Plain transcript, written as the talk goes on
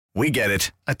We get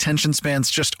it. Attention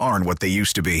spans just aren't what they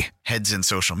used to be. Heads in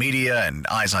social media and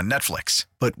eyes on Netflix.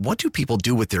 But what do people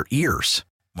do with their ears?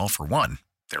 Well, for one,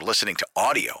 they're listening to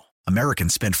audio.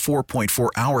 Americans spend 4.4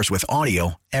 hours with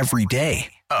audio every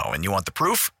day. Oh, and you want the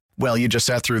proof? Well, you just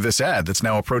sat through this ad that's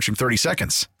now approaching 30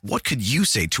 seconds. What could you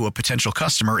say to a potential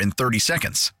customer in 30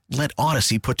 seconds? Let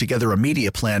Odyssey put together a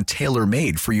media plan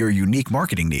tailor-made for your unique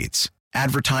marketing needs.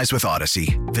 Advertise with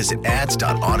Odyssey. Visit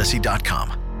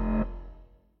ads.odyssey.com.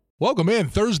 Welcome in.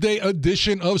 Thursday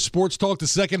edition of Sports Talk, the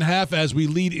second half as we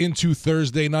lead into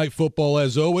Thursday night football.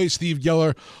 As always, Steve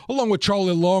Geller along with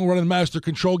Charlie Long running master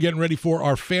control, getting ready for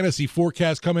our fantasy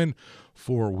forecast coming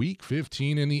for Week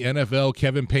 15 in the NFL.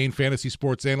 Kevin Payne, fantasy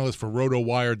sports analyst for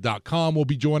RotoWire.com, will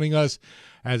be joining us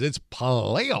as it's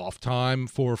playoff time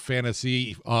for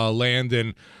fantasy land.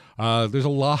 And there's a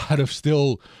lot of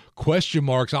still question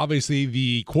marks. Obviously,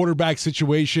 the quarterback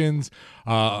situations.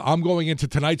 I'm going into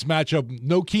tonight's matchup,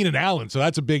 no Keenan Allen, so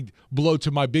that's a big blow to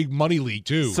my big money league,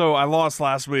 too. So I lost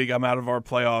last week. I'm out of our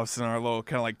playoffs in our little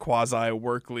kind of like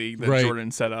quasi-work league that Jordan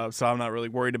set up, so I'm not really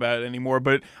worried about it anymore.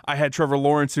 But I had Trevor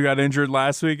Lawrence, who got injured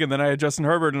last week, and then I had Justin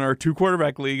Herbert in our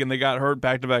two-quarterback league, and they got hurt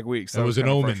back-to-back weeks. So that was an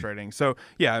omen. Frustrating. So,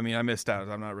 yeah, I mean, I missed out.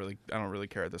 I don't really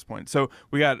care at this point. So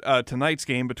we got tonight's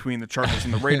game between the Chargers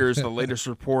and the Raiders. The latest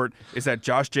report is that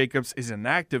Josh Jacobs is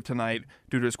inactive tonight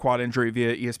due to his quad injury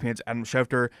via ESPN's Adam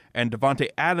Schefter, and Devontae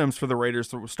Adams for the Raiders,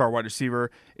 the star wide receiver,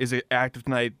 is active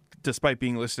tonight despite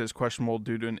being listed as questionable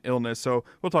due to an illness. So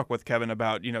we'll talk with Kevin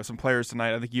about some players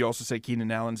tonight. I think you also say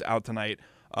Keenan Allen's out tonight.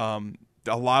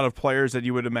 A lot of players that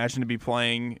you would imagine to be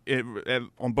playing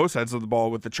on both sides of the ball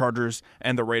with the Chargers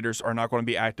and the Raiders are not going to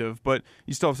be active, but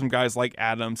you still have some guys like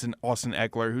Adams and Austin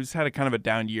Eckler, who's had a kind of a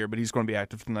down year, but he's going to be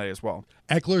active tonight as well.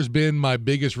 Eckler's been my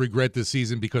biggest regret this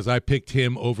season because I picked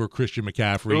him over Christian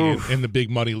McCaffrey in the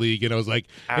big money league, and I was like,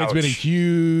 It's been a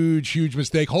huge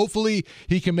mistake. Hopefully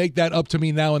he can make that up to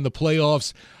me now in the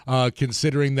playoffs,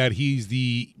 considering that he's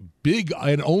the big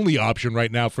and only option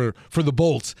right now for the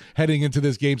Bolts heading into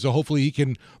this game, so hopefully he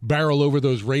can barrel over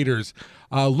those Raiders.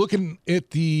 Looking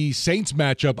at the Saints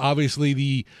matchup, obviously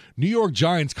the New York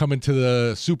Giants come into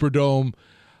the Superdome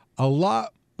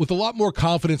with a lot more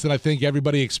confidence than I think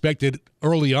everybody expected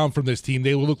early on from this team.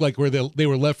 They look like they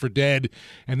were left for dead,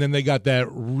 and then they got that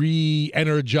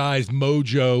re-energized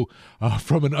mojo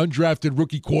from an undrafted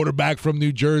rookie quarterback from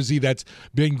New Jersey that's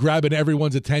been grabbing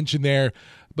everyone's attention there.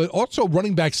 But also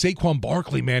running back Saquon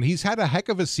Barkley, man, he's had a heck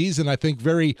of a season. I think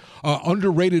very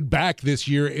underrated back this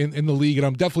year in the league, and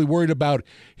I'm definitely worried about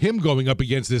him going up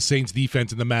against this Saints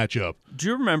defense in the matchup. Do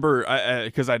you remember,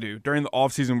 because I do, during the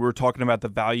offseason we were talking about the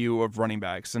value of running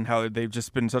backs and how they've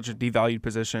just been such a devalued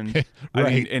position. I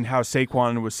mean, and how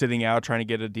Saquon was sitting out trying to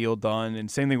get a deal done,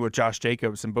 and same thing with Josh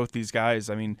Jacobs and both these guys.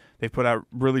 I mean, they've put out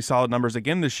really solid numbers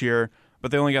again this year, but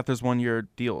they only got those one-year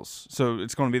deals. So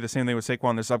it's going to be the same thing with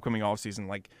Saquon this upcoming offseason.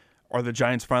 Like, are the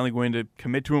Giants finally going to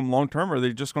commit to him long-term, or are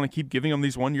they just going to keep giving him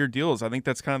these one-year deals? I think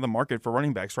that's kind of the market for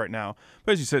running backs right now.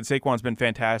 But as you said, Saquon's been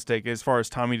fantastic. As far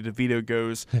as Tommy DeVito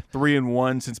goes,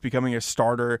 3-1 since becoming a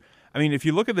starter. I mean, if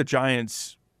you look at the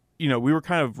Giants, we were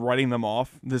kind of writing them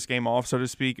off, this game off, so to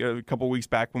speak, a couple weeks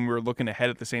back when we were looking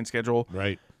ahead at the Saints schedule.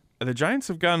 Right. The Giants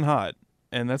have gotten hot,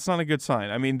 and that's not a good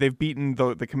sign. I mean, they've beaten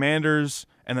the Commanders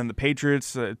and then the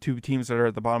Patriots, two teams that are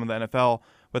at the bottom of the NFL.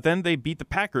 But then they beat the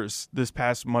Packers this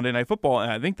past Monday Night Football,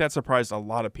 and I think that surprised a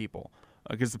lot of people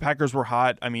because the Packers were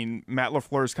hot. I mean, Matt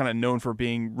LaFleur is kind of known for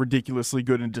being ridiculously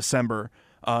good in December,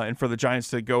 and for the Giants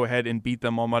to go ahead and beat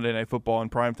them on Monday Night Football in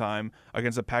primetime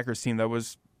against a Packers team that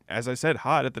was, as I said,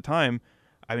 hot at the time.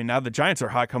 I mean, now the Giants are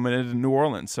hot coming into New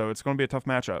Orleans, so it's going to be a tough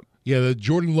matchup. Yeah, the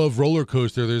Jordan Love roller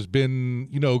coaster, there's been,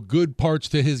 good parts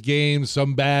to his game,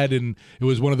 some bad, and it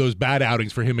was one of those bad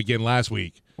outings for him again last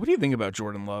week. What do you think about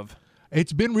Jordan Love?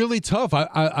 It's been really tough.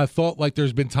 I thought like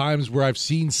there's been times where I've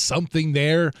seen something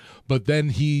there, but then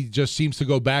he just seems to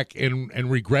go back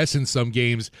and regress in some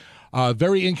games.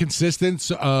 Very inconsistent.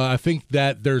 I think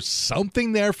that there's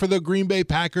something there for the Green Bay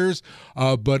Packers,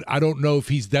 but I don't know if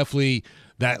he's definitely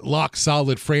that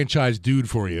lock-solid franchise dude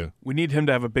for you. We need him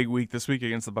to have a big week this week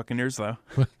against the Buccaneers, though.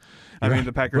 I mean,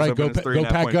 the Packers open as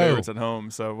 3.5-point favorites at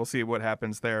home, so we'll see what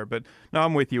happens there. But no,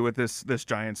 I'm with you with this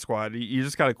Giants squad. You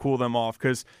just got to cool them off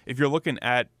because if you're looking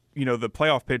at the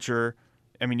playoff picture,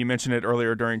 I mean, you mentioned it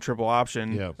earlier during triple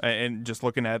option, and just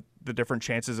looking at the different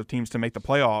chances of teams to make the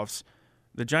playoffs,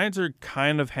 the Giants are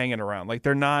kind of hanging around. Like,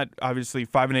 they're not obviously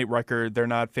 5-8 record. They're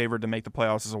not favored to make the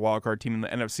playoffs as a wild card team in the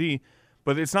NFC.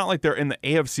 But it's not like they're in the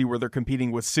AFC where they're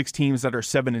competing with 6 teams that are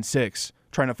 7-6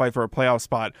 trying to fight for a playoff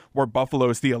spot, where Buffalo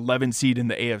is the 11 seed in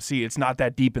the AFC. It's not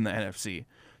that deep in the NFC.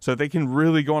 So they can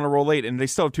really go on a roll late, and they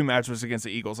still have 2 matchups against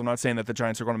the Eagles. I'm not saying that the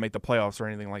Giants are going to make the playoffs or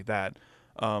anything like that,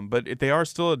 but they are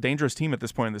still a dangerous team at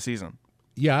this point in the season.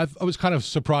 Yeah, I was kind of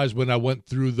surprised when I went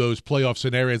through those playoff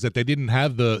scenarios that they didn't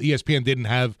have ESPN didn't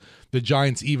have the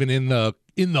Giants even in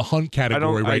the hunt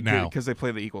category right now. Because they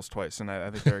play the Eagles twice, and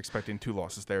I think they're expecting 2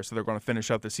 losses there, so they're going to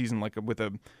finish out the season like with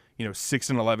a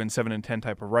 6-11, 7-10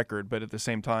 type of record. But at the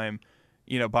same time,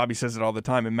 Bobby says it all the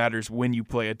time. It matters when you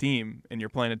play a team, and you're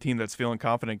playing a team that's feeling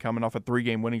confident, coming off a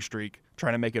 3-game winning streak,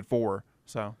 trying to make it 4.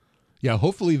 So, yeah,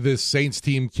 hopefully this Saints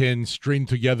team can string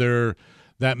together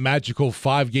that magical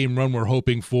 5-game run we're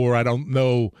hoping for. I don't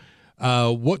know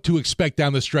what to expect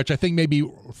down the stretch. I think maybe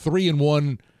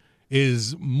 3-1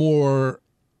 is more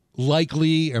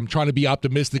likely. I'm trying to be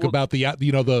optimistic about the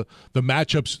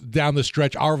matchups down the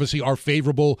stretch. Obviously are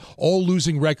favorable. All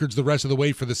losing records the rest of the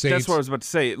way for the Saints. That's what I was about to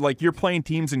say. Like, you're playing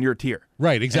teams in your tier.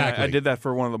 Right, exactly. I did that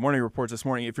for one of the morning reports this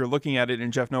morning. If you're looking at it,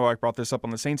 and Jeff Nowak brought this up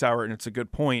on the Saints Hour, and it's a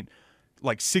good point,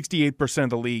 like 68%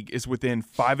 of the league is within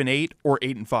 5-8 or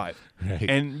 8-5. Right.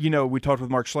 And, we talked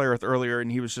with Mark Schlereth earlier,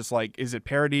 and he was just like, is it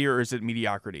parity or is it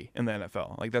mediocrity in the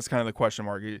NFL? Like, that's kind of the question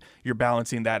mark. You're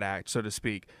balancing that act, so to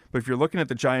speak. But if you're looking at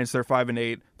the Giants, they're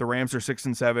 5-8. The Rams are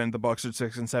 6-7. The Bucs are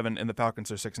 6-7, and the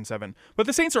Falcons are 6-7. But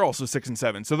the Saints are also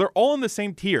 6-7. So they're all in the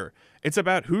same tier. It's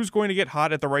about who's going to get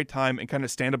hot at the right time and kind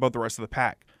of stand above the rest of the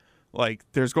pack. Like,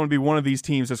 there's going to be one of these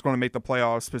teams that's going to make the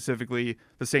playoffs, specifically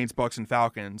the Saints, Bucs, and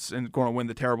Falcons, and going to win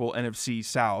the terrible NFC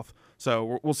South.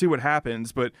 So we'll see what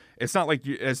happens. But it's not like,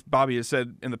 as Bobby has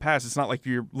said in the past, it's not like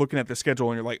you're looking at the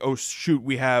schedule and you're like, oh, shoot,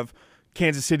 we have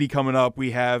Kansas City coming up.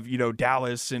 We have,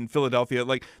 Dallas and Philadelphia.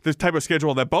 Like, this type of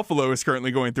schedule that Buffalo is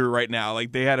currently going through right now.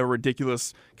 Like, they had a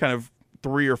ridiculous kind of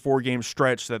 3 or 4 game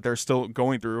stretch that they're still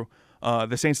going through.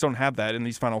 The Saints don't have that in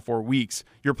these final 4 weeks.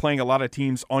 You're playing a lot of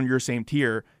teams on your same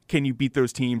tier. Can you beat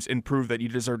those teams and prove that you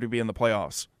deserve to be in the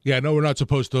playoffs? Yeah, no, we're not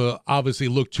supposed to obviously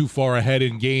look too far ahead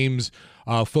in games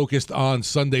focused on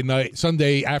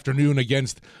Sunday afternoon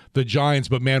against the Giants.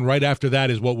 But, man, right after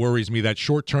that is what worries me, that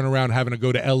short turnaround having to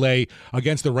go to L.A.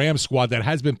 against the Rams squad that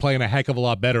has been playing a heck of a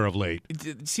lot better of late.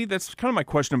 See, that's kind of my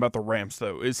question about the Rams,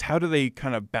 though, is how do they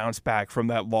kind of bounce back from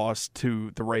that loss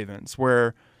to the Ravens,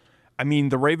 where –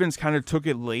 the Ravens kind of took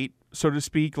it late, so to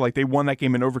speak. Like, they won that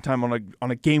game in overtime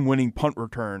on a game-winning punt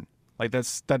return. Like,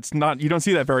 that's not, you don't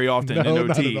see that very often in OT.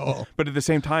 Not at all. But at the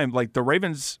same time, like, the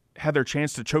Ravens had their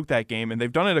chance to choke that game, and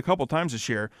they've done it a couple times this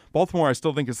year. Baltimore, I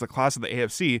still think, is the class of the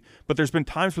AFC, but there's been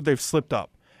times where they've slipped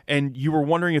up. And you were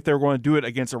wondering if they were going to do it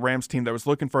against a Rams team that was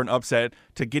looking for an upset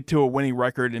to get to a winning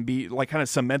record and be like kind of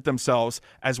cement themselves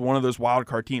as one of those wild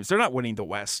card teams. They're not winning the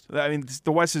West. The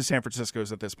West is San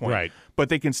Francisco's at this point. Right. But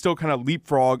they can still kind of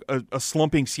leapfrog a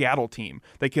slumping Seattle team.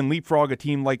 They can leapfrog a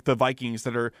team like the Vikings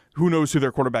that are, who knows who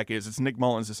their quarterback is. It's Nick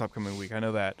Mullins this upcoming week. I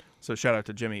know that. So shout out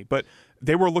to Jimmy. But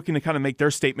they were looking to kind of make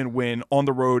their statement win on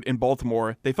the road in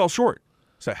Baltimore. They fell short.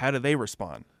 So how do they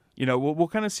respond? We'll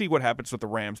kind of see what happens with the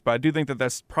Rams, but I do think that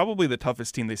that's probably the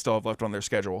toughest team they still have left on their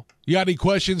schedule. You got any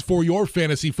questions for your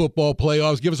fantasy football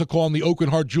playoffs? Give us a call on the Oak and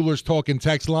Hart Jewelers Talk and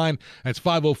Text line. That's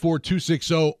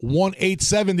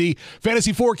 504-260-1870.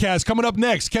 Fantasy Forecast coming up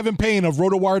next. Kevin Payne of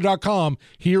RotoWire.com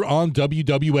here on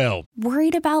WWL.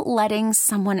 Worried about letting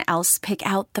someone else pick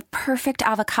out the perfect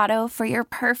avocado for your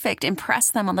perfect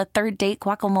impress them on the third date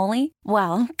guacamole?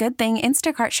 Well, good thing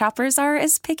Instacart shoppers are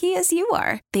as picky as you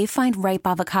are. They find ripe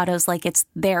avocados like it's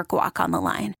their guac on the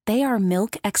line. They are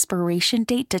milk expiration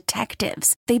date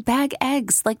detectives. They bag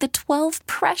eggs like the 12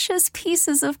 precious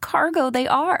pieces of cargo they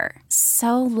are.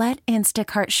 So let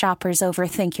Instacart shoppers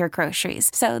overthink your groceries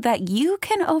so that you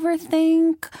can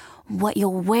overthink what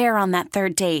you'll wear on that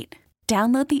third date.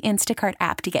 Download the Instacart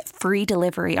app to get free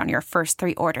delivery on your first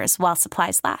 3 orders while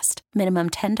supplies last. Minimum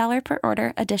 $10 per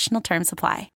order. Additional terms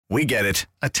apply. We get it.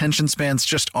 Attention spans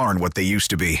just aren't what they used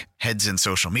to be. Heads in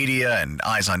social media and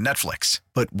eyes on Netflix.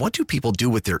 But what do people do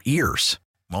with their ears?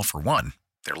 Well, for one,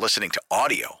 they're listening to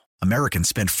audio. Americans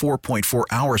spend 4.4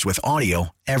 hours with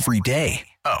audio every day.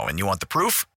 Oh, and you want the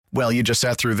proof? Well, you just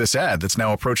sat through this ad that's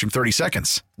now approaching 30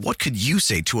 seconds. What could you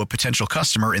say to a potential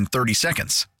customer in 30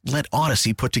 seconds? Let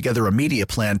Odyssey put together a media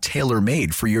plan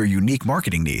tailor-made for your unique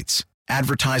marketing needs.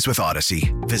 Advertise with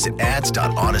Odyssey. Visit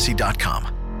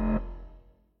ads.odyssey.com.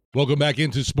 Welcome back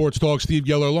into Sports Talk. Steve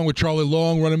Geller along with Charlie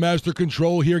Long running Master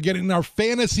Control here, getting our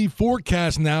fantasy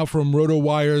forecast now from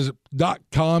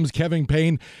RotoWires.com's Kevin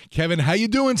Payne. Kevin, how you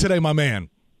doing today, my man?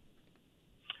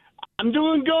 I'm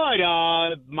doing good.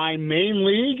 My main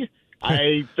league,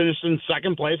 I finished in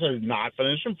second place. I did not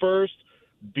finish in first,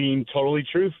 being totally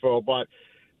truthful. But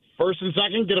first and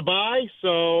second get a bye,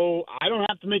 so I don't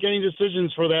have to make any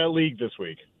decisions for that league this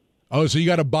week. Oh, so you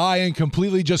got a bye and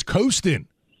completely just coasting.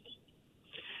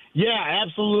 Yeah,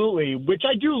 absolutely, which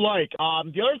I do like.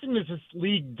 The other thing that this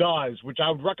league does, which I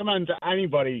would recommend to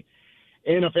anybody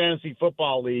in a fantasy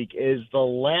football league, is the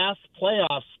last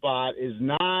playoff spot is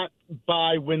not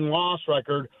by win-loss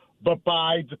record, but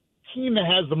by the team that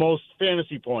has the most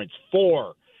fantasy points,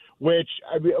 4, which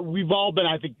we've all been,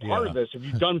 I think, part of this. If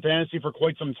you've done fantasy for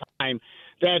quite some time,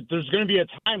 that there's going to be a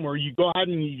time where you go ahead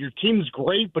and your team's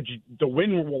great, but the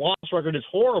win-loss record is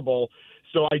horrible.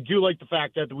 So I do like the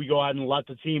fact that we go ahead and let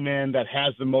the team in that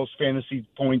has the most fantasy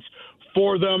points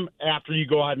for them after you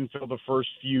go ahead and fill the first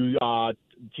few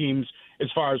teams as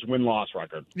far as win-loss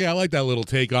record. Yeah, I like that little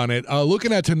take on it.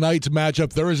 Looking at tonight's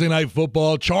matchup, Thursday Night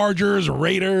Football, Chargers,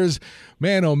 Raiders.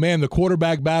 Man, oh man, the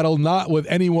quarterback battle, not what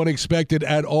anyone expected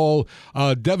at all.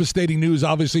 Devastating news,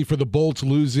 obviously, for the Bolts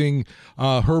losing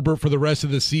Herbert for the rest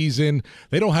of the season.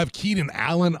 They don't have Keenan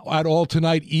Allen at all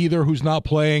tonight either, who's not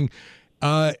playing.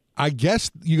 I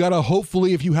guess you got to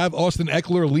hopefully, if you have Austin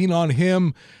Eckler, lean on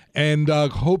him and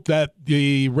hope that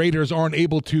the Raiders aren't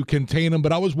able to contain him.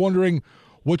 But I was wondering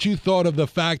what you thought of the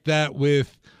fact that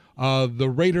with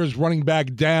the Raiders running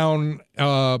back down,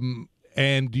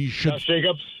 and you should Josh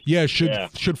Jacobs. Yeah,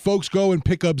 should folks go and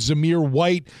pick up Zamir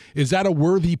White? Is that a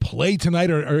worthy play tonight,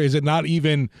 or is it not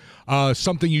even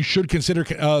something you should consider,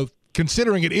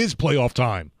 considering it is playoff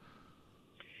time?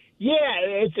 Yeah,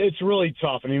 it's really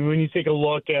tough. I mean, when you take a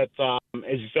look at,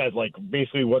 as you said, like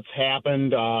basically what's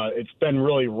happened, it's been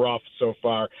really rough so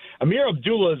far. Amir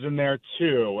Abdullah's in there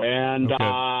too, and okay.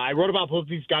 I wrote about both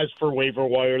these guys for Waiver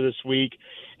Wire this week,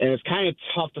 and it's kind of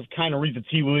tough to kind of read the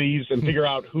tea leaves and figure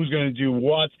out who's going to do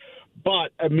what.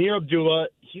 But Amir Abdullah,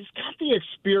 he's got the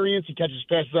experience. He catches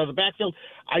passes out of the backfield.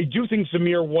 I do think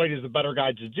Zamir White is the better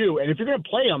guy to do. And if you're going to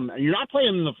play him, you're not playing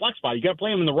him in the flex spot. You got to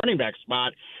play him in the running back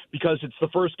spot because it's the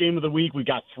first game of the week. We've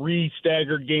got 3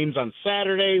 staggered games on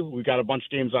Saturday. We've got a bunch of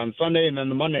games on Sunday, and then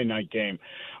the Monday night game.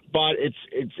 But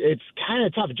it's kind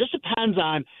of tough. It just depends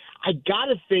on. I got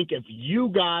to think if you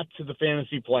got to the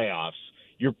fantasy playoffs,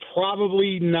 you're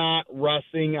probably not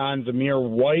resting on Zamir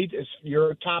White as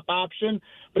your top option.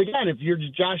 But again, if you're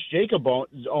Josh Jacobs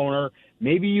owner,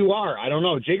 maybe you are. I don't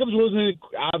know. Jacobs wasn't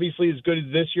obviously as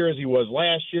good this year as he was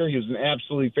last year. He was an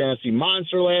absolutely fantasy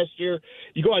monster last year.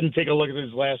 You go ahead and take a look at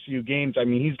his last few games. I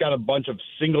mean, he's got a bunch of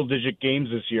single-digit games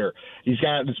this year. He's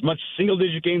got as much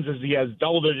single-digit games as he has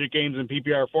double-digit games in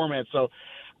PPR format. So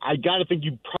I got to think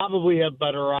you probably have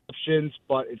better options,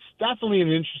 but it's definitely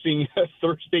an interesting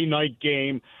Thursday night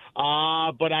game.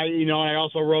 But I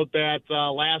also wrote that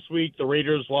last week the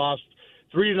Raiders lost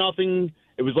 3-0.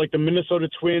 It was like the Minnesota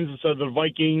Twins instead of the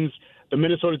Vikings. The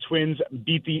Minnesota Twins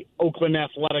beat the Oakland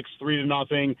Athletics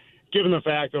 3-0, given the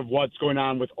fact of what's going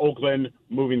on with Oakland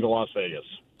moving to Las Vegas.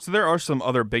 So there are some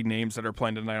other big names that are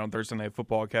playing tonight on Thursday Night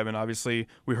Football, Kevin. Obviously,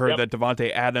 we heard that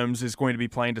Davante Adams is going to be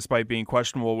playing despite being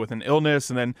questionable with an illness,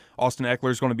 and then Austin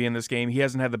Eckler is going to be in this game. He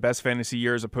hasn't had the best fantasy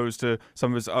year as opposed to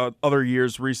some of his other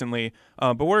years recently.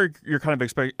 But what are your kind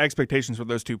of expectations for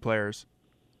those two players?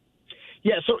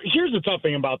 Yeah, so here's the tough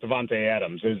thing about Davante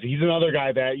Adams is he's another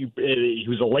guy that he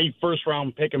was a late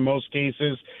first-round pick in most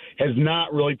cases, has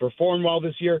not really performed well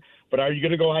this year. But are you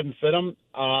going to go ahead and sit him?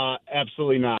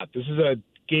 Absolutely not. This is a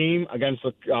game against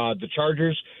the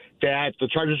Chargers that the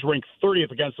Chargers rank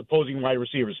 30th against opposing wide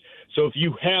receivers. So if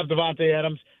you have Davante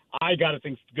Adams, I got to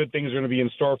think good things are going to be in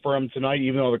store for him tonight,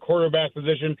 even though the quarterback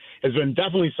position has been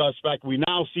definitely suspect. We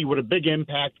now see what a big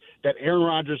impact that Aaron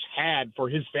Rodgers had for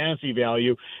his fantasy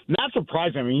value. Not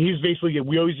surprising. I mean, he's basically,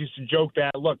 we always used to joke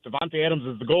that, look, Davante Adams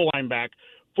is the goal line back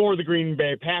for the Green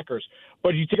Bay Packers.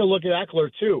 But you take a look at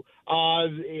Eckler, too.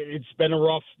 It's been a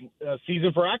rough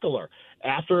season for Eckler.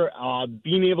 After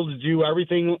being able to do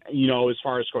everything, as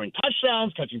far as scoring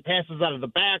touchdowns, catching passes out of the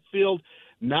backfield,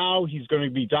 now he's going to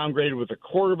be downgraded with a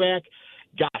quarterback.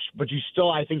 Gosh, but you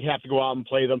still, I think, have to go out and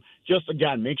play them. Just,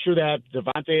 again, make sure that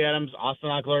Davante Adams, Austin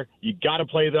Eckler, you got to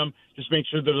play them. Just make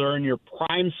sure that they're in your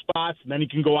prime spots, and then you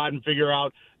can go out and figure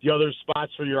out the other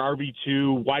spots for your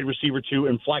RB2, wide receiver 2,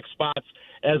 and flex spots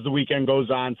as the weekend goes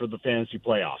on for the fantasy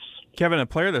playoffs. Kevin, a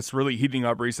player that's really heating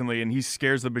up recently, and he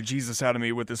scares the bejesus out of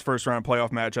me with this first-round playoff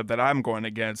matchup that I'm going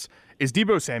against, is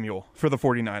Deebo Samuel for the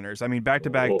 49ers. I mean,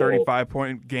 back-to-back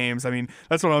 35-point games. I mean,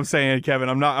 that's what I'm saying, Kevin.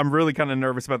 I'm really kind of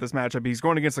nervous about this matchup. He's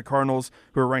going against the Cardinals,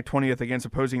 who are ranked 20th against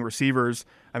opposing receivers.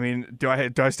 I mean, do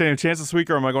I stand a chance this week,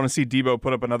 or am I going to see Deebo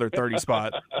put up another 30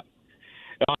 spot?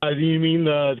 You mean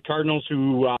the Cardinals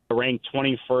who rank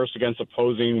 21st against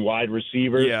opposing wide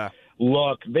receivers? Yeah.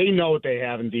 Look, they know what they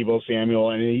have in Deebo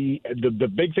Samuel, and the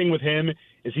big thing with him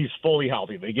is he's fully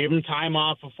healthy. They gave him time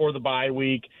off before the bye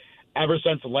week. ever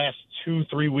since the last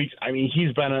 2-3 weeks. I mean,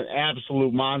 he's been an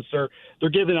absolute monster. They're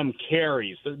giving him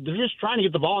carries. They're just trying to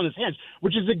get the ball in his hands,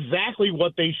 which is exactly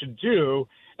what they should do.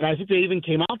 And I think they even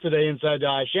came out today and said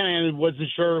Shanahan wasn't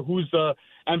sure who's the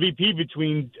MVP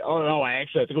between – oh, no, I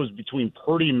think it was between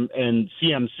Purdy and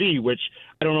CMC, which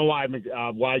I don't know why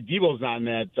Deebo's not in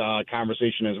that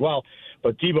conversation as well.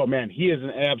 But Deebo, man, he is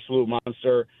an absolute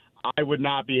monster. I would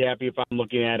not be happy if I'm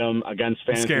looking at him against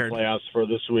fantasy playoffs for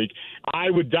this week. I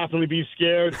would definitely be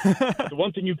scared. The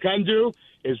one thing you can do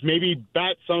is maybe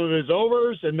bet some of his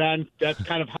overs, and then that's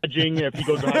kind of hedging if he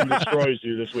goes ahead and destroys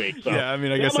you this week. So yeah, I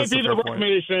mean, I guess that might be the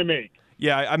recommendation I make.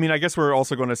 Yeah, I mean, I guess we're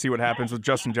also going to see what happens with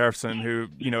Justin Jefferson, who,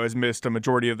 has missed a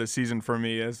majority of the season for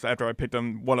me. As after I picked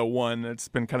him 101, it's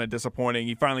been kind of disappointing.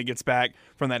 He finally gets back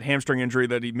from that hamstring injury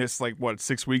that he missed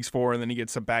 6 weeks for, and then he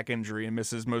gets a back injury and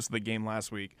misses most of the game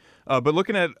last week. But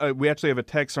looking at, we actually have a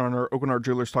text on our Oakland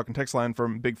Jewelers Talking text line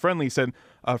from Big Friendly. He said,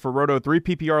 for Roto, 3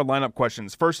 PPR lineup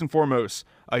questions. First and foremost,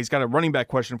 he's got a running back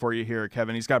question for you here,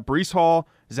 Kevin. He's got Breece Hall,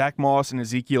 Zach Moss, and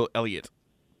Ezekiel Elliott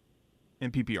in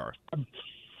PPR.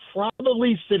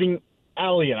 Probably sitting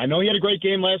Elliott. I know he had a great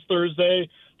game last Thursday.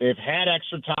 They've had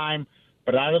extra time,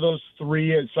 but out of those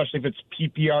 3, especially if it's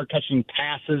PPR catching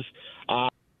passes,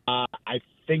 I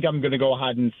think I'm going to go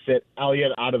ahead and sit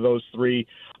Elliott out of those 3.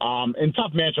 And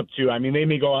tough matchup too. I mean, they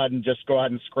may go ahead and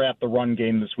scrap the run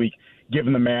game this week,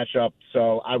 given the matchup.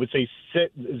 So I would say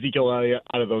sit Ezekiel Elliott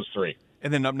out of those 3.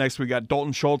 And then up next we got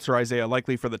Dalton Schultz or Isaiah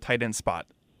Likely for the tight end spot.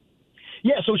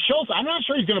 Yeah, so Schultz, I'm not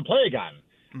sure he's going to play again.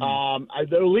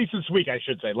 At least this week, I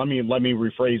should say. Let me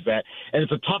rephrase that. And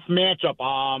it's a tough matchup.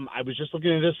 I was just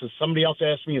looking at this as somebody else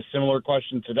asked me a similar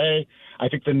question today. I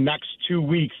think the next 2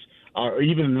 weeks, or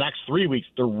even the next 3 weeks,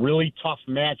 they're really tough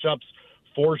matchups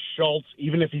for Schultz.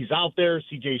 Even if he's out there,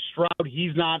 C.J. Stroud,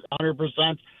 he's not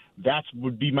 100%. That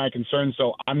would be my concern.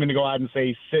 So I'm going to go ahead and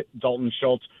say sit Dalton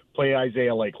Schultz, play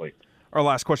Isaiah Likely. Our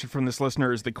last question from this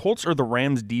listener is the Colts or the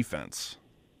Rams defense?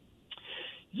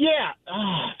 Yeah,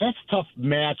 that's a tough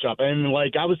matchup. And,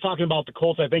 I was talking about the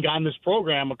Colts, I think, on this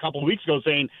program a couple of weeks ago,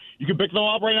 saying you can pick them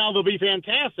up right now, they'll be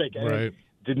fantastic. And right.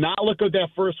 Did not look good that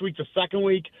first week. The second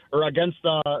week, or against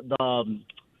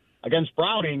against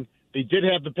Browning, they did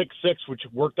have the pick 6, which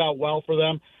worked out well for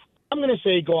them. I'm going to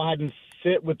say go ahead and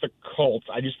sit with the Colts.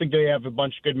 I just think they have a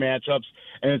bunch of good matchups.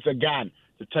 And it's, again,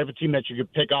 the type of team that you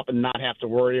could pick up and not have to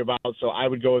worry about. So I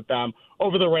would go with them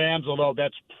over the Rams, although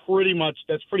that's pretty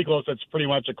close. That's pretty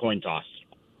much a coin toss.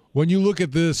 When you look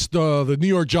at this, the New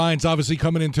York Giants obviously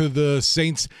coming into the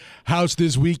Saints' house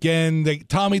this weekend.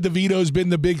 Tommy DeVito's been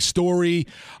the big story.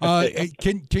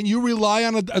 Can you rely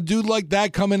on a dude like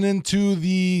that coming into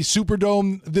the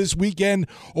Superdome this weekend,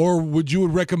 or would you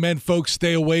recommend folks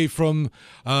stay away from,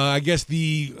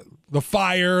 the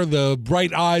fire, the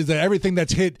bright eyes, everything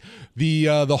that's hit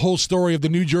the whole story of the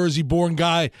New Jersey-born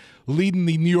guy leading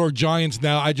the New York Giants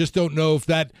now? I just don't know if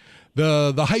that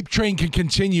the hype train can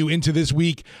continue into this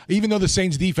week, even though the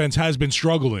Saints defense has been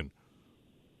struggling.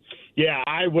 Yeah,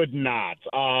 I would not.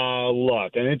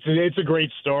 Look, and it's a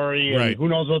great story, and right. Who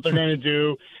knows what they're going to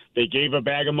do. They gave a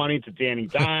bag of money to Danny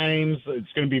Dimes.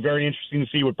 It's going to be very interesting to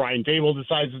see what Brian Dable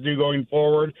decides to do going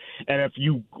forward. And if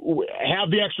you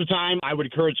have the extra time, I would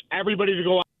encourage everybody to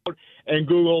go out and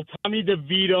Google Tommy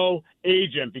DeVito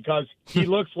agent, because he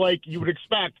looks like you would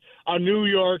expect a New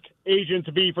York agent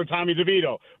to be for Tommy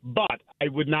DeVito. But I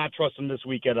would not trust him this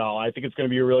week at all. I think it's going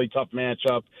to be a really tough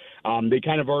matchup. They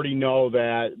kind of already know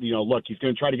that, look, he's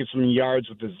going to try to get some yards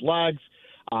with his legs.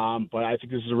 But I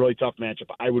think this is a really tough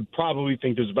matchup. I would probably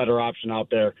think there's a better option out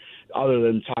there other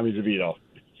than Tommy DeVito.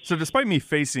 So despite me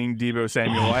facing Deebo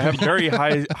Samuel, I have very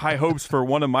high hopes for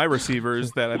one of my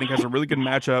receivers that I think has a really good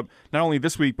matchup, not only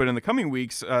this week, but in the coming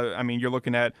weeks. You're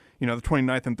looking at, the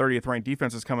 29th and 30th ranked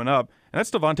defenses coming up, and that's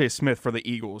Devontae Smith for the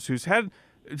Eagles, who's had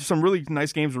some really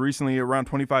nice games recently, around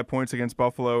 25 points against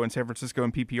Buffalo and San Francisco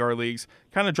in PPR leagues.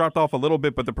 Kind of dropped off a little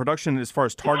bit, but the production as far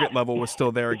as target level was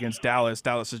still there against Dallas.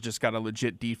 Dallas has just got a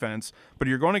legit defense. But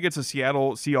you're going against a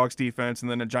Seattle Seahawks defense and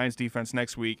then a Giants defense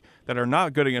next week that are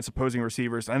not good against opposing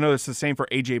receivers. I know it's the same for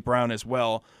A.J. Brown as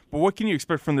well. But what can you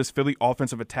expect from this Philly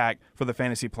offensive attack for the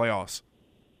fantasy playoffs?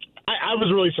 I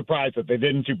was really surprised that they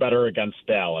didn't do better against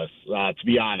Dallas, to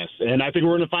be honest. And I think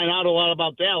we're going to find out a lot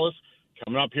about Dallas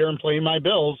coming up here and playing my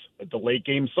Bills at the late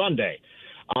game Sunday.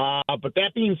 But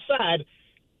that being said,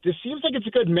 this seems like it's a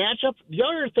good matchup. The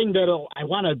other thing that I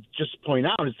want to just point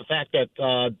out is the fact that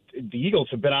the Eagles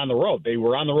have been on the road. They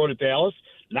were on the road at Dallas.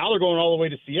 Now they're going all the way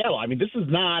to Seattle. I mean, this is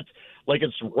not like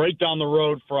it's right down the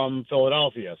road from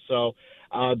Philadelphia. So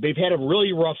they've had a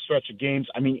really rough stretch of games.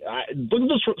 I mean, look at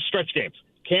the stretch games.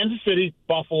 Kansas City,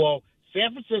 Buffalo,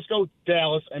 San Francisco,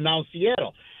 Dallas, and now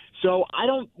Seattle. So I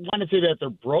don't want to say that they're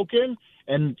broken,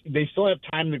 and they still have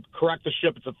time to correct the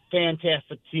ship. It's a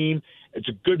fantastic team. It's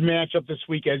a good matchup this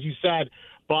week, as you said.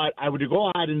 But I would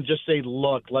go ahead and just say,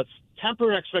 look, let's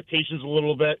temper expectations a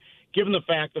little bit, given the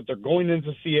fact that they're going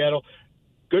into Seattle.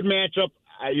 Good matchup.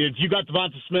 If you got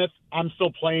Devonta Smith, I'm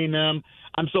still playing them.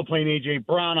 I'm still playing A.J.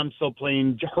 Brown. I'm still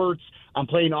playing Hurts. I'm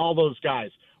playing all those guys.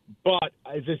 But,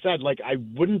 as I said, I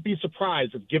wouldn't be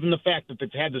surprised if, given the fact that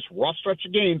they've had this rough stretch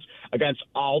of games against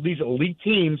all these elite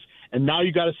teams, and now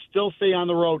you got to still stay on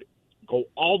the road, go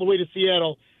all the way to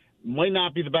Seattle, might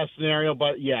not be the best scenario,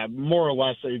 but, yeah, more or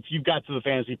less, if you've got to the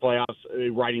fantasy playoffs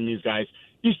riding these guys,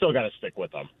 you still got to stick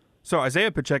with them. So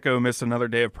Isaiah Pacheco missed another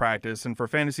day of practice, and for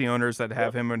fantasy owners that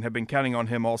have him and have been counting on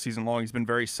him all season long, he's been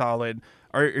very solid.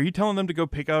 Are you telling them to go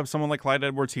pick up someone like Clyde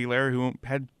Edwards-Helaire, who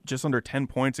had just under 10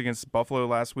 points against Buffalo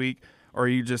last week, or are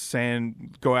you just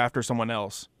saying go after someone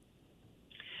else?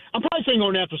 I'm probably saying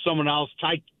going after someone else.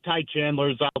 Ty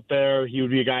Chandler's out there. He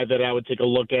would be a guy that I would take a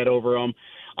look at over him.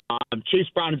 Chase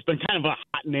Brown has been kind of a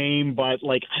hot name, but,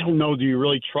 I don't know, do you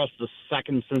really trust the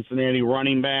second Cincinnati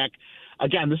running back?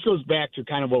 Again, this goes back to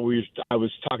kind of what I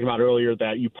was talking about earlier,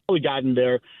 that you probably got in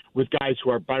there with guys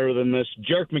who are better than this.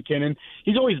 Jerick McKinnon,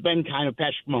 he's always been kind of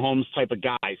Patrick Mahomes type of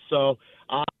guy. So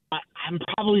I'm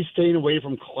probably staying away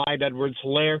from Clyde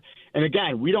Edwards-Helaire. And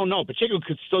again, we don't know. Pacheco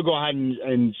could still go ahead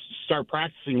and start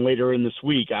practicing later in this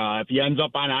week. If he ends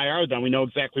up on IR, then we know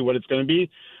exactly what it's going to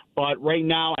be. But right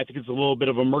now, I think it's a little bit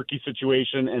of a murky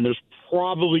situation, and there's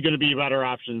probably going to be better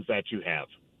options that you have.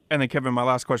 And then, Kevin, my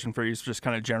last question for you is just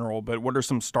kind of general, but what are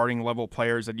some starting level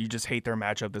players that you just hate their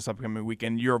matchup this upcoming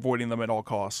weekend? You're avoiding them at all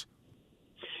costs.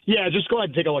 Yeah, just go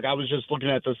ahead and take a look. I was just looking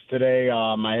at this today.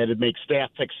 I had to make staff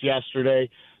picks yesterday.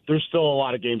 There's still a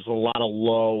lot of games with a lot of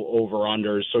low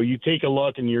over-unders. So you take a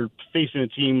look, and you're facing a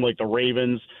team like the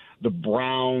Ravens, the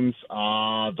Browns,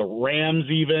 the Rams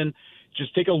even.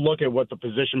 Just take a look at what the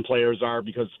position players are,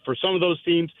 because for some of those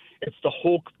teams, it's the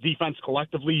whole defense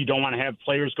collectively you don't want to have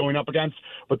players going up against.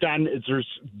 But then there's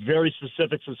very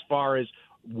specifics as far as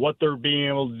what they're being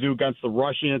able to do against the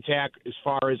rushing attack. As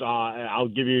far as, I'll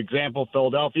give you an example,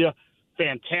 Philadelphia,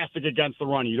 fantastic against the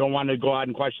run. You don't want to go out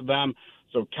and question them.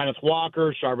 So Kenneth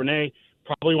Walker, Charbonnet,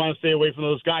 probably want to stay away from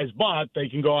those guys, but they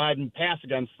can go ahead and pass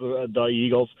against the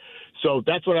Eagles. So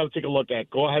that's what I would take a look at.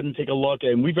 Go ahead and take a look.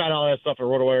 And we've got all that stuff at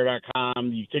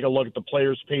rotowire.com. You take a look at the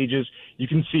players' pages. You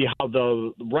can see how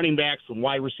the running backs and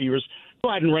wide receivers go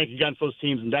ahead and rank against those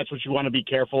teams, and that's what you want to be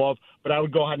careful of. But I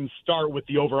would go ahead and start with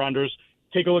the over-unders.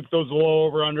 Take a look at those low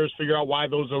over-unders, figure out why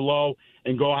those are low,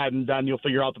 and go ahead and then you'll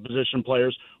figure out the position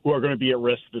players who are going to be at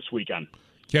risk this weekend.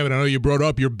 Kevin, I know you brought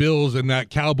up your Bills and that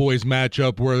Cowboys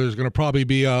matchup where there's going to probably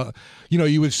be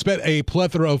you would expect a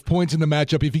plethora of points in the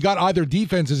matchup. If you got either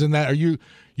defenses in that,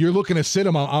 you're looking to sit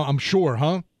them, I'm sure,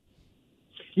 huh?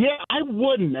 Yeah, I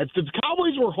wouldn't. If the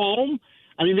Cowboys were home,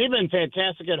 I mean, they've been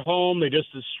fantastic at home. They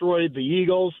just destroyed the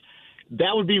Eagles.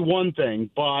 That would be one thing,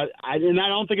 but I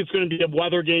don't think it's going to be a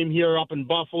weather game here up in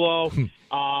Buffalo.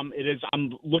 It is.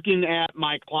 I'm looking at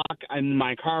my clock in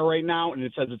my car right now, and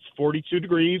it says it's 42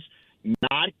 degrees.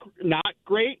 Not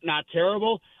great, not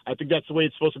terrible. I think that's the way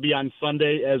it's supposed to be on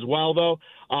Sunday as well, though.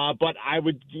 But I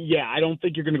don't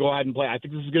think you're going to go ahead and play. I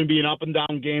think this is going to be an up and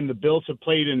down game. The Bills have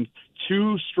played in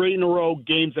 2 straight in a row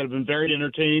games that have been very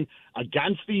entertaining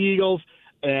against the Eagles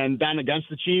and then against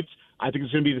the Chiefs. I think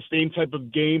it's going to be the same type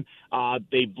of game.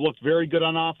 They've looked very good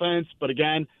on offense, but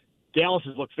again, Dallas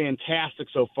has looked fantastic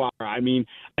so far. I mean,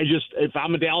 if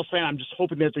I'm a Dallas fan, I'm just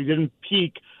hoping that they didn't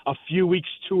peak a few weeks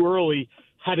too early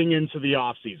heading into the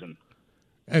offseason.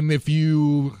 And if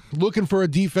you looking for a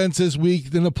defense this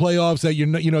week in the playoffs that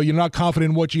you're not confident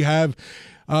in what you have,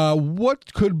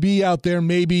 what could be out there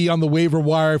maybe on the waiver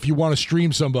wire if you want to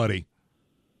stream somebody?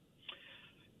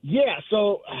 Yeah,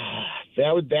 so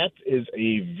that is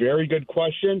a very good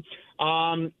question.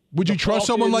 Would you trust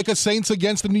someone like a Saints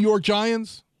against the New York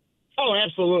Giants? Oh,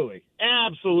 absolutely.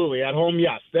 Absolutely. At home,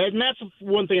 yes. And that's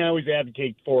one thing I always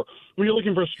advocate for. When you're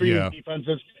looking for streaming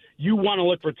defenses, you want to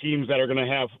look for teams that are going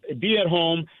to be at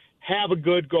home, have a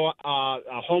good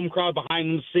a home crowd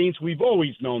behind the Saints. We've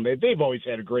always known that they've always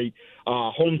had a great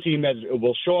home team that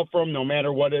will show up for them no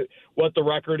matter what the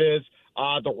record is.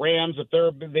 The Rams, if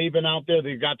they've been out there,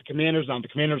 they've got the Commanders. Now the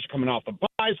Commanders are coming off the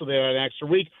bye, so they have an extra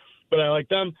week. But I like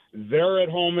them. They're at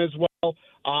home as well.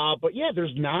 But, yeah,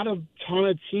 there's not a ton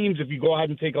of teams if you go ahead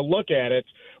and take a look at it.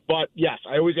 But, yes,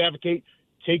 I always advocate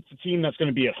take the team that's going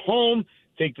to be at home,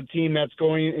 take the team that's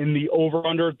going in the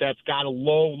over-under that's got a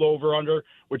low over-under,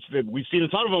 which we've seen a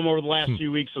ton of them over the last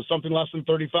few weeks, so something less than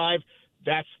 35.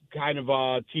 that's kind of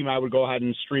a team I would go ahead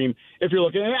and stream if you're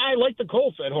looking. And I like the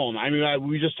Colts at home. I mean,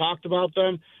 we just talked about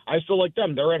them. I still like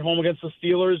them. They're at home against the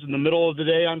Steelers in the middle of the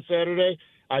day on Saturday.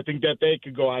 I think that they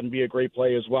could go ahead and be a great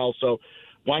play as well. So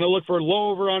want to look for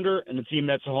low over-under, and the team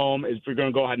that's at home is we're going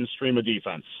to go ahead and stream a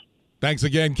defense. Thanks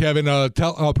again, Kevin.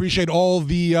 Appreciate all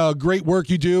the great work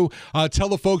you do. Tell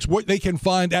the folks what they can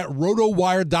find at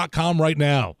rotowire.com right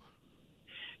now.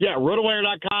 Yeah,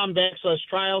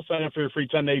 rotowire.com/trial. Sign up for your free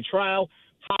 10-day trial.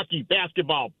 Hockey,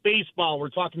 basketball, baseball. We're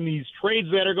talking these trades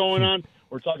that are going on.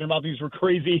 We're talking about these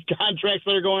crazy contracts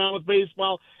that are going on with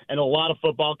baseball and a lot of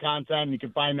football content. You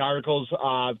can find articles,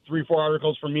 3-4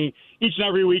 articles from me each and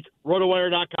every week.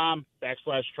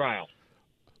 rotowire.com/trial.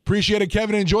 Appreciate it,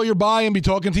 Kevin. Enjoy your bye and be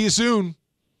talking to you soon.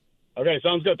 Okay,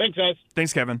 sounds good. Thanks, guys.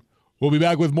 Thanks, Kevin. We'll be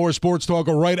back with more sports talk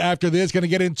right after this. Going to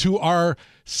get into our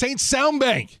Saints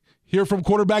Soundbank. Hear from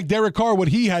quarterback Derek Carr what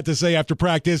he had to say after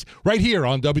practice right here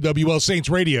on WWL Saints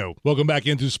Radio. Welcome back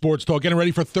into Sports Talk. Getting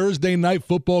ready for Thursday Night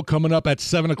Football coming up at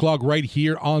 7 o'clock right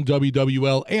here on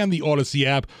WWL and the Odyssey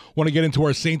app. Want to get into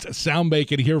our Saints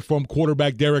Soundbank and hear from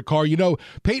quarterback Derek Carr. You know,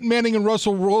 Peyton Manning and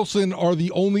Russell Wilson are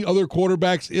the only other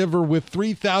quarterbacks ever with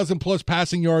 3,000-plus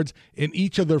passing yards in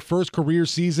each of their first career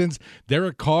seasons.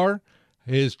 Derek Carr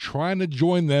is trying to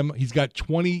join them. He's got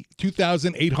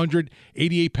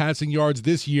 2,888 passing yards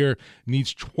this year,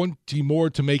 needs 20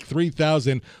 more to make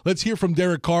 3,000. Let's hear from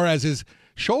Derek Carr as his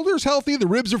shoulder's healthy, the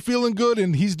ribs are feeling good,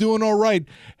 and he's doing all right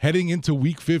heading into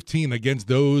Week 15 against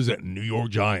those New York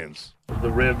Giants.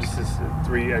 The ribs,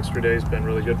 3 extra days, been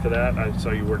really good for that. I saw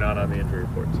you were not on the injury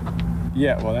reports.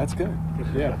 Yeah, well, that's good.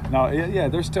 Yeah. No, yeah,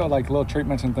 there's still like little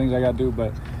treatments and things I got to do,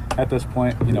 but at this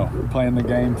point, you know, playing the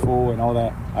game full and all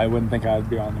that, I wouldn't think I'd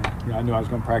be on there. You know, I knew I was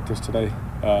going to practice today.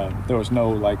 There was no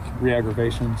like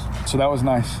re-aggravations, so that was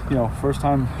nice. You know, first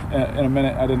time in a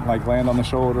minute I didn't like land on the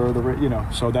shoulder or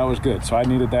so that was good. So I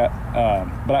needed that,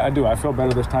 but I feel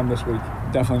better this time this week,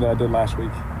 definitely than I did last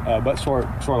week. But sore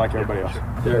like everybody else.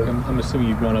 Derek, I'm assuming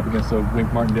you've gone up against the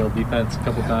Wink Martindale defense a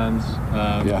couple times.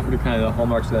 Yeah. What are kind of the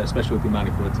hallmarks of that, especially with the amount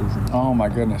of blitzes? Oh my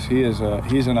goodness, he's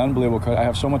an unbelievable coach. I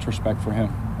have so much respect for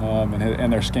him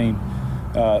and their scheme.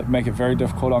 Make it very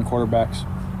difficult on quarterbacks.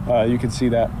 You can see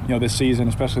that, you know, this season,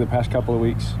 especially the past couple of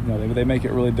weeks. You know, they make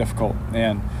it really difficult,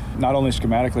 and not only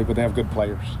schematically, but they have good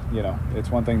players. You know, it's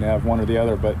one thing to have one or the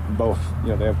other, but both. You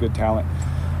know, they have good talent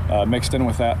mixed in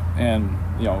with that, and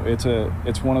you know,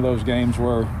 it's one of those games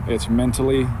where it's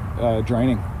mentally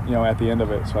draining. You know, at the end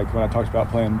of it, it's like when I talked about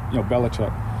playing, you know,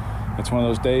 Belichick. It's one of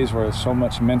those days where there's so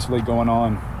much mentally going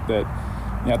on that,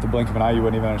 you know, at the blink of an eye, you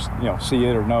wouldn't even, you know, see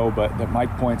it or know, but the mic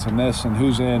points and this and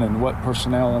who's in and what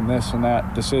personnel and this and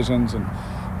that, decisions and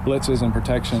blitzes and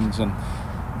protections, and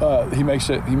he makes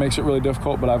it really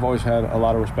difficult. But I've always had a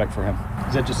lot of respect for him.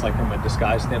 Is that just like from a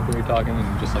disguise standpoint you're talking,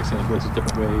 and just like seeing the blitzes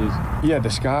different ways? Yeah,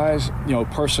 disguise. You know,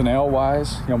 personnel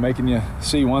wise, you know, making you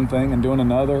see one thing and doing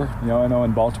another. You know, I know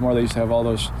in Baltimore they used to have all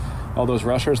those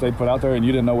rushers they'd put out there, and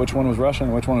you didn't know which one was rushing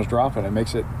and which one was dropping. It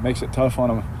makes it tough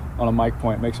on a mic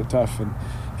point, makes it tough, and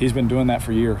he's been doing that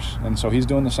for years. And so he's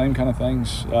doing the same kind of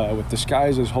things with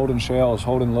disguises, holding shells,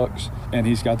 holding looks, and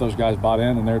he's got those guys bought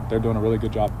in, and they're doing a really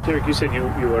good job. Derek, you said you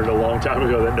learned a long time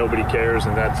ago that nobody cares,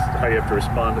 and that's how you have to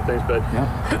respond to things. But yeah.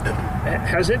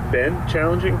 Has it been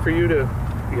challenging for you to,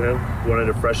 you know, wanted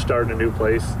a fresh start in a new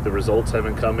place? The results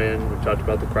haven't come in. We've talked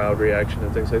about the crowd reaction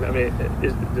and things like that. I mean,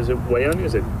 does it weigh on you?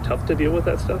 Is it tough to deal with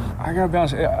that stuff? I gotta be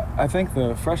honest, I think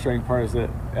the frustrating part is that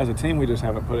as a team, we just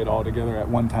haven't put it all together at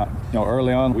one time. You know,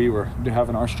 early on, we were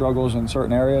having our struggles in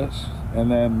certain areas,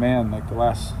 and then, man, like the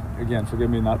last, again, forgive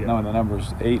me not knowing the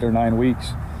numbers, 8 or 9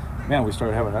 weeks, man, we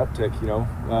started having an uptick, you know.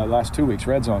 Last 2 weeks,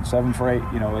 red zone, 7 for 8,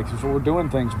 you know, like, so we're doing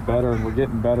things better and we're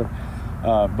getting better.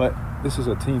 But this is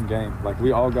a team game. Like,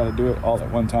 we all got to do it all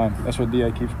at one time. That's what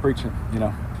DA keeps preaching, you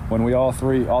know. When we all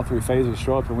three phases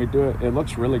show up and we do it, it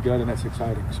looks really good and it's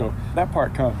exciting. So that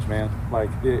part comes, man.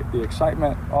 Like the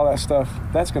excitement, all that stuff,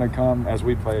 that's going to come as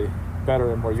we play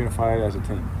better and more unified as a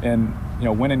team. And, you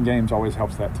know, winning games always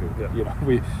helps that too. Yeah.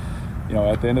 You know,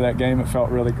 at the end of that game, it felt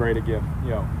really great again.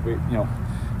 You know,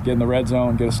 get in the red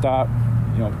zone, get a stop,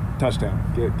 you know, touchdown.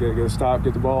 Get a stop,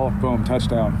 get the ball, boom,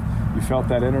 touchdown. You felt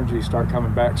that energy start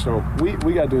coming back. So we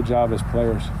got to do a job as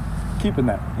players, keeping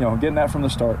that, you know, getting that from the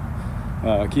start,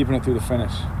 keeping it through the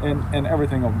finish, and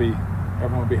everyone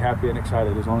will be happy and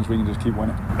excited as long as we can just keep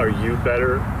winning. Are you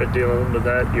better at dealing with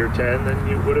that year 10 than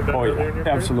you would have been earlier in your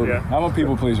career? Absolutely. Yeah. I'm a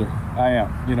people pleaser. I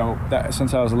am. You know, that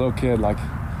since I was a little kid, like,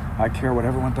 I care what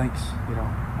everyone thinks. You know,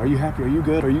 are you happy? Are you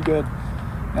good? Are you good?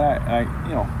 And I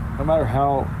you know, no matter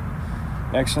how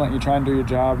excellent you try and do your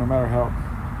job, no matter how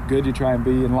good you try and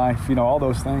be in life, all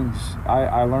those things.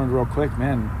 I learned real quick,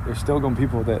 man, there's still going to be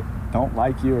people that don't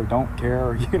like you or don't care,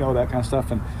 or, that kind of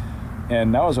stuff.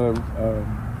 And that was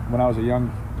when I was a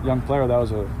young player, that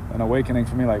was an awakening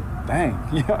for me, like, dang,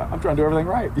 I'm trying to do everything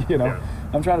right,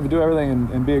 I'm trying to do everything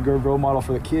and be a good role model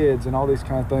for the kids and all these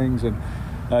kind of things. And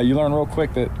you learn real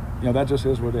quick that, that just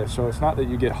is what it is. So it's not that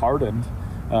you get hardened.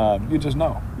 You just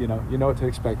know, you know what to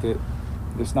expect.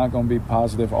 It's not going to be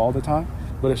positive all the time,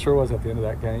 but it sure was at the end of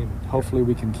that game. Hopefully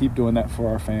we can keep doing that for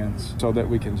our fans so that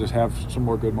we can just have some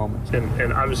more good moments.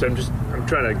 And obviously I'm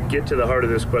trying to get to the heart of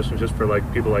this question just for like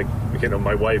people like,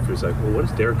 my wife who's like, well, what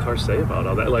does Derek Carr say about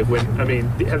all that? Like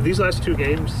have these last 2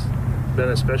 games been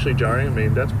especially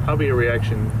jarring? That's probably a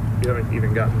reaction you haven't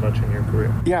even gotten much in your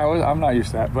career. Yeah, I'm not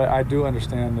used to that, but I do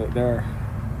understand that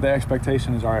the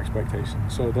expectation is our expectation.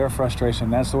 So their frustration,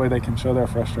 that's the way they can show their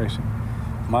frustration.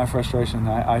 My frustration,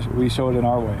 we show it in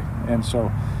our way. And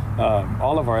so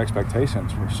all of our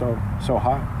expectations were so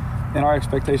high. And our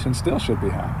expectations still should be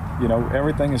high.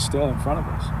 Everything is still in front of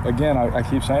us. Again, I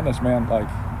keep saying this, man, like,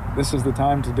 this is the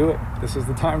time to do it. This is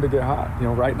the time to get hot.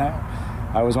 Right now,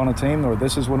 I was on a team where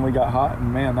this is when we got hot.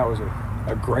 And, man, that was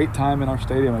a great time in our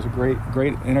stadium. It was a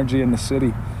great energy in the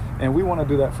city. And we want to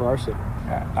do that for our city.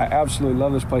 I absolutely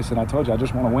love this place. And I told you, I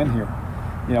just want to win here.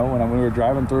 When we were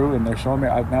driving through and they're showing me,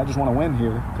 I just want to win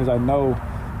here because I know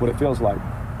what it feels like.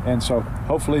 And so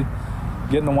hopefully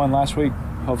getting the one last week,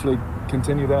 hopefully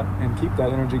continue that and keep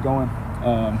that energy going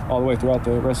all the way throughout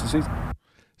the rest of the season.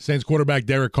 Saints quarterback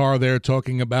Derek Carr there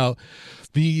talking about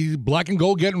the black and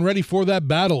gold getting ready for that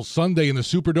battle Sunday in the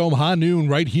Superdome, high noon,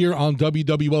 right here on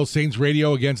WWL Saints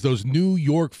Radio against those New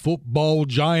York Football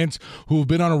Giants who have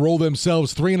been on a roll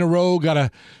themselves 3 in a row. Got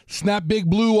to snap Big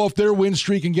Blue off their win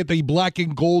streak and get the black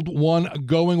and gold one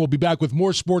going. We'll be back with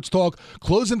more sports talk,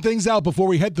 closing things out before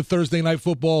we head to Thursday Night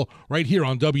Football right here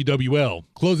on WWL.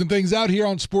 Closing things out here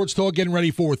on Sports Talk, getting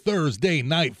ready for Thursday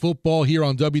Night Football here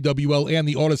on WWL and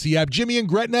the Odyssey app. Jimmy and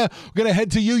Gretna, we're going to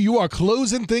head to you. You are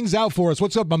closing things out for us.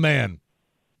 What's up, my man?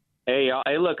 Hey,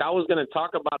 look, I was going to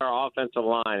talk about our offensive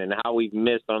line and how we've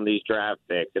missed on these draft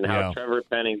picks and how Trevor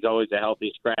Penning's always a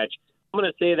healthy scratch. I'm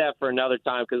going to say that for another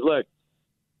time because, look,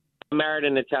 I married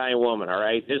an Italian woman, all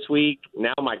right? This week,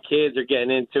 now my kids are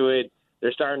getting into it.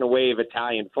 They're starting to wave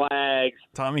Italian flags.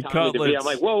 Tommy Cutlets. I'm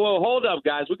like, whoa, hold up,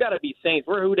 guys. We got to be Saints.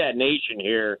 We're Who Dat Nation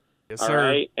here. Yes, all sir.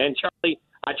 Right? And Charlie,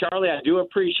 I do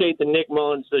appreciate the Nick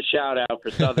Mullins shout-out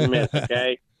for Southern Miss,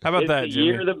 okay? How about that, Jimmy? Jimmy?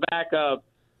 Year of the backup.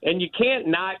 And you can't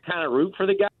not kind of root for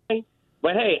the guy.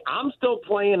 But, hey, I'm still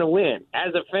playing to win.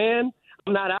 As a fan,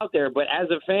 I'm not out there. But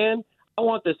as a fan, I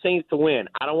want the Saints to win.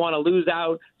 I don't want to lose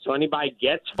out so anybody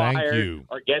gets fired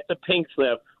or gets a pink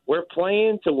slip. We're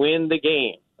playing to win the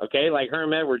game, okay, like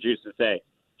Herm Edwards used to say.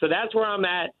 So that's where I'm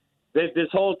at. This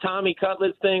whole Tommy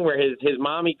Cutlets thing where his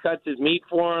mommy cuts his meat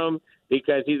for him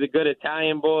because he's a good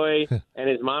Italian boy and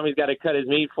his mommy's got to cut his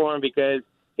meat for him because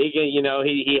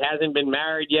he hasn't been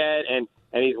married yet and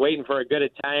he's waiting for a good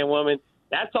Italian woman.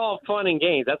 That's all fun and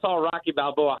games. That's all Rocky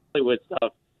Balboa Hollywood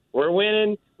stuff. We're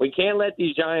winning. We can't let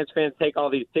these Giants fans take all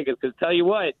these tickets because tell you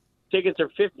what, tickets are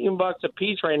 $15 a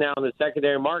piece right now in the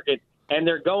secondary market, and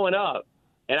they're going up.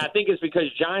 And I think it's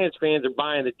because Giants fans are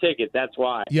buying the ticket. That's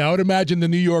why. Yeah, I would imagine the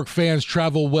New York fans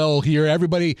travel well here.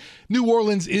 Everybody, New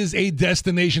Orleans is a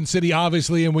destination city,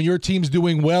 obviously, and when your team's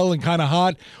doing well and kind of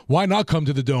hot, why not come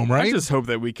to the Dome, right? I just hope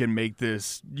that we can make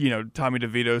this, Tommy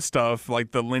DeVito stuff,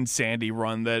 like the Lynn Sandy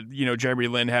run that, Jeremy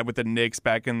Lin had with the Knicks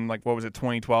back in,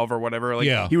 2012 or whatever.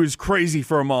 He was crazy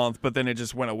for a month, but then it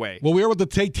just went away. Well, we were able to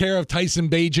take care of Tyson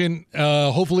Bagent.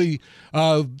 Hopefully.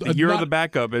 You're the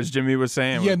backup, as Jimmy was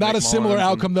saying. Yeah, not a similar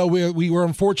outcome, though. We were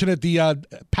unfortunate the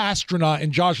Pastrana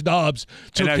and Josh Dobbs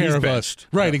took care of us.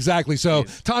 Right, exactly. So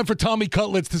time for Tommy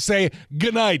Cutlets to say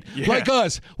goodnight. Yeah. Like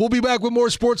us, we'll be back with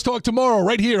more sports talk tomorrow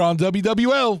right here on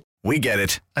WWL. We get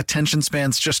it. Attention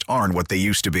spans just aren't what they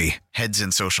used to be. Heads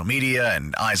in social media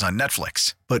and eyes on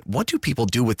Netflix. But what do people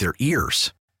do with their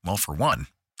ears? Well, for one,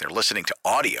 they're listening to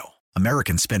audio.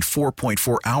 Americans spend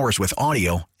 4.4 hours with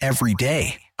audio every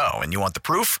day. Oh, and you want the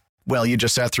proof? Well, you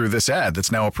just sat through this ad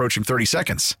that's now approaching 30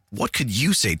 seconds. What could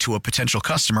you say to a potential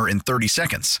customer in 30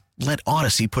 seconds? Let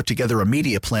Odyssey put together a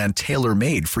media plan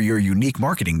tailor-made for your unique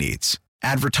marketing needs.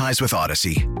 Advertise with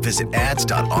Odyssey. Visit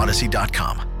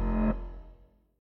ads.odyssey.com.